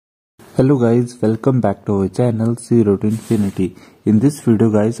Hello guys, welcome back to our channel Zero to Infinity. In this video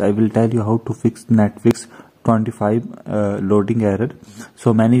guys, I will tell you how to fix Netflix 25 loading error.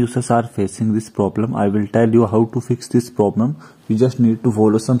 So many users are facing this problem. I will tell you how to fix this problem. You just need to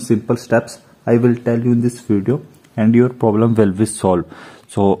follow some simple steps. I will tell you in this video and your problem will be solved.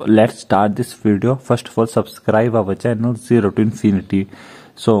 So let's start this video. First of all, subscribe our channel Zero to Infinity.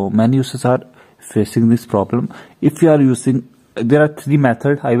 So many users are facing this problem. If you are using, there are three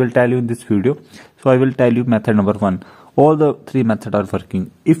methods I will tell you in this video. So I will tell you method number 1. All the three methods are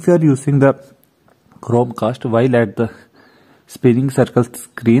working. If you are using the Chromecast, while at the spinning circle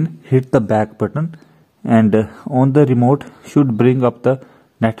screen, hit the back button and on the remote should bring up the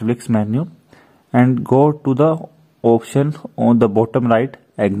Netflix menu and go to the option on the bottom right,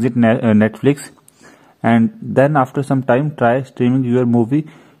 exit Netflix, and then after some time try streaming your movie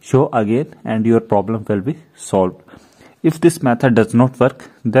show again and your problem will be solved. If this method does not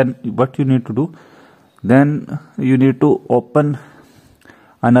work, then what you need to do, then you need to open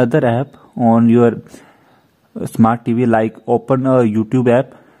another app on your smart TV, like open a YouTube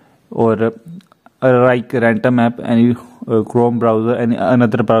app or like random app, any Chrome browser, any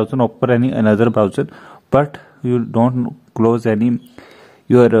another browser, open any another browser, but you don't close any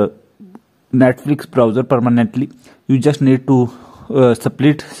your Netflix browser permanently. You just need to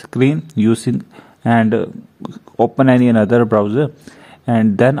split screen using and open any another browser,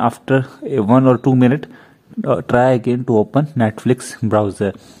 and then after 1 or 2 minutes try again to open Netflix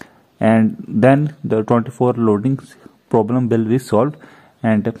browser, and then the 24 loading problem will be solved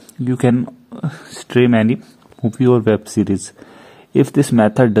and you can stream any movie or web series. If this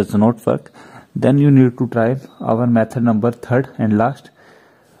method does not work, then you need to try our method number 3rd and last.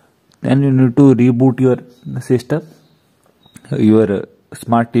 Then you need to reboot your system, your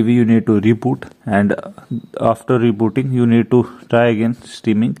smart TV you need to reboot, and after rebooting you need to try again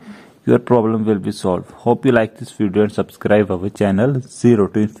streaming. Your problem will be solved. Hope you like this video and subscribe our channel Zero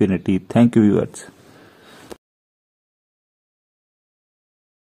to Infinity. Thank you viewers.